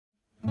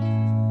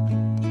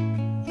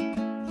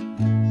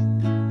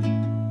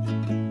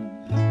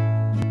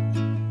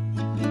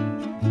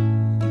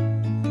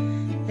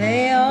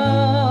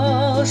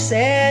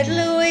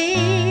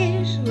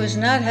was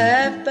not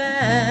half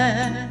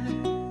bad.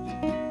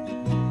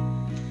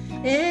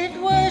 It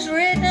was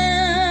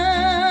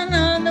written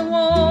on the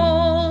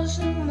walls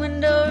and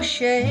window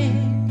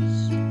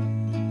shades,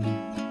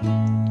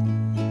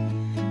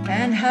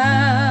 and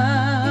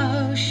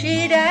how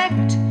she'd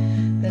act,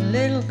 the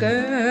little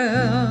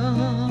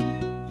girl.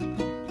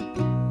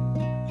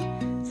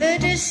 They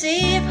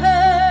deceive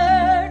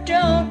her,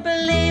 don't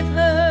believe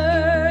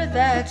her,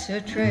 that's her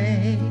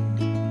trade.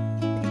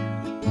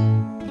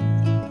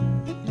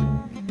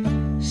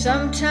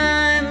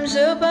 Sometimes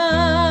a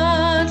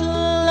bottle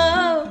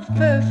of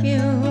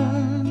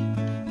perfume,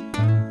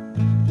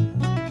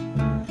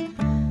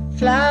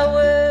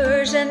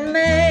 flowers and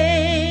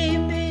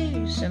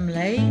maybe some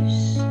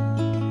lace.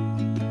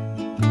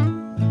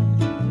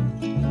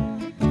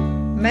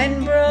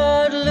 Men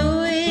brought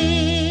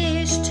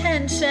Louise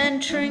tents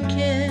and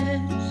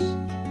trinkets.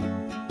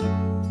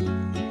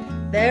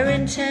 Their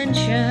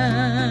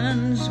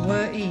intentions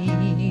were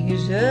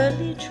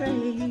easily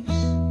traced.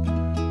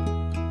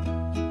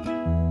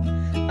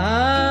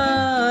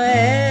 Ah,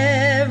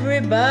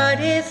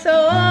 everybody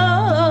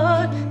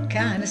thought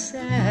kinda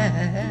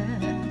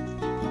sad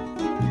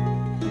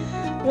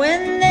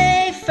when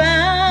they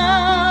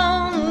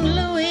found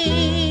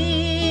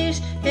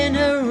Louise in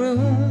her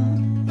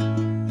room.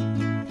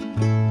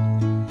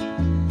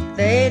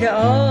 They'd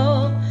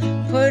all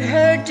put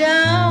her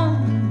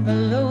down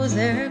below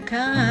their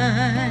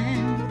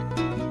kind.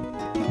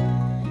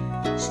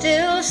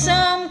 Still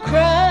some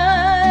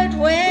cried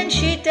when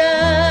she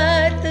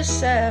died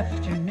this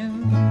afternoon.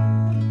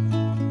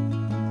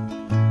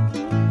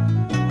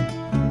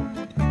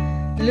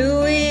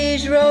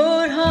 Louise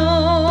rode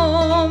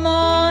home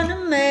on a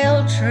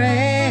mail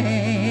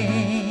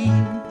train,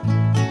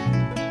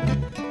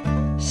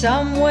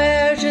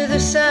 somewhere to the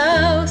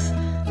south,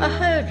 I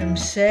heard him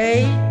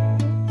say.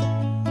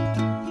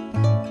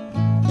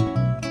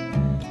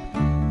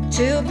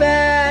 Too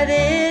bad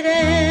it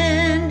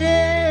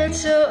ended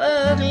so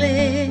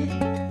ugly.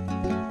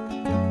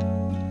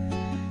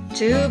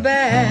 Too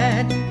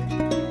bad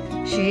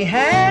she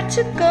had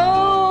to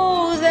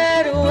go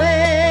that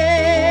way.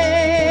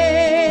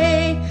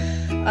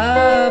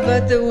 Ah,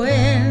 but the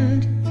wind